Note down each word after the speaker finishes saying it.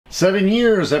7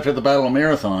 years after the Battle of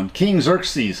Marathon, King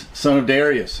Xerxes, son of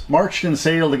Darius, marched and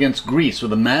sailed against Greece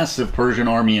with a massive Persian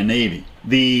army and navy.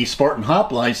 The Spartan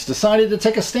hoplites decided to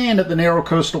take a stand at the narrow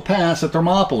coastal pass at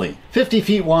Thermopylae, 50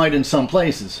 feet wide in some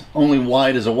places, only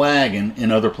wide as a wagon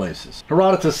in other places.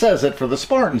 Herodotus says that for the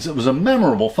Spartans it was a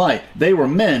memorable fight. They were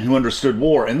men who understood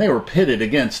war, and they were pitted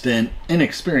against an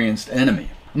inexperienced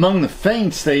enemy. Among the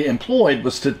feints they employed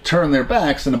was to turn their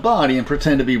backs in a body and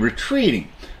pretend to be retreating,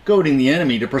 goading the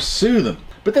enemy to pursue them.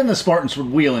 But then the Spartans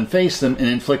would wheel and face them and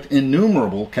inflict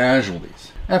innumerable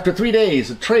casualties. After 3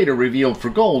 days, a traitor revealed for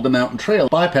gold a mountain trail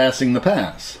bypassing the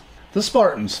pass. The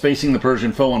Spartans, facing the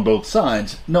Persian foe on both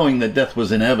sides, knowing that death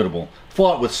was inevitable,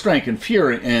 fought with strength and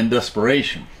fury and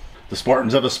desperation. The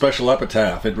Spartans have a special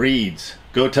epitaph. It reads,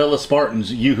 "Go tell the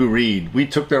Spartans, you who read, we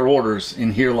took their orders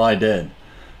and here lie dead."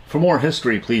 For more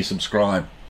history, please subscribe.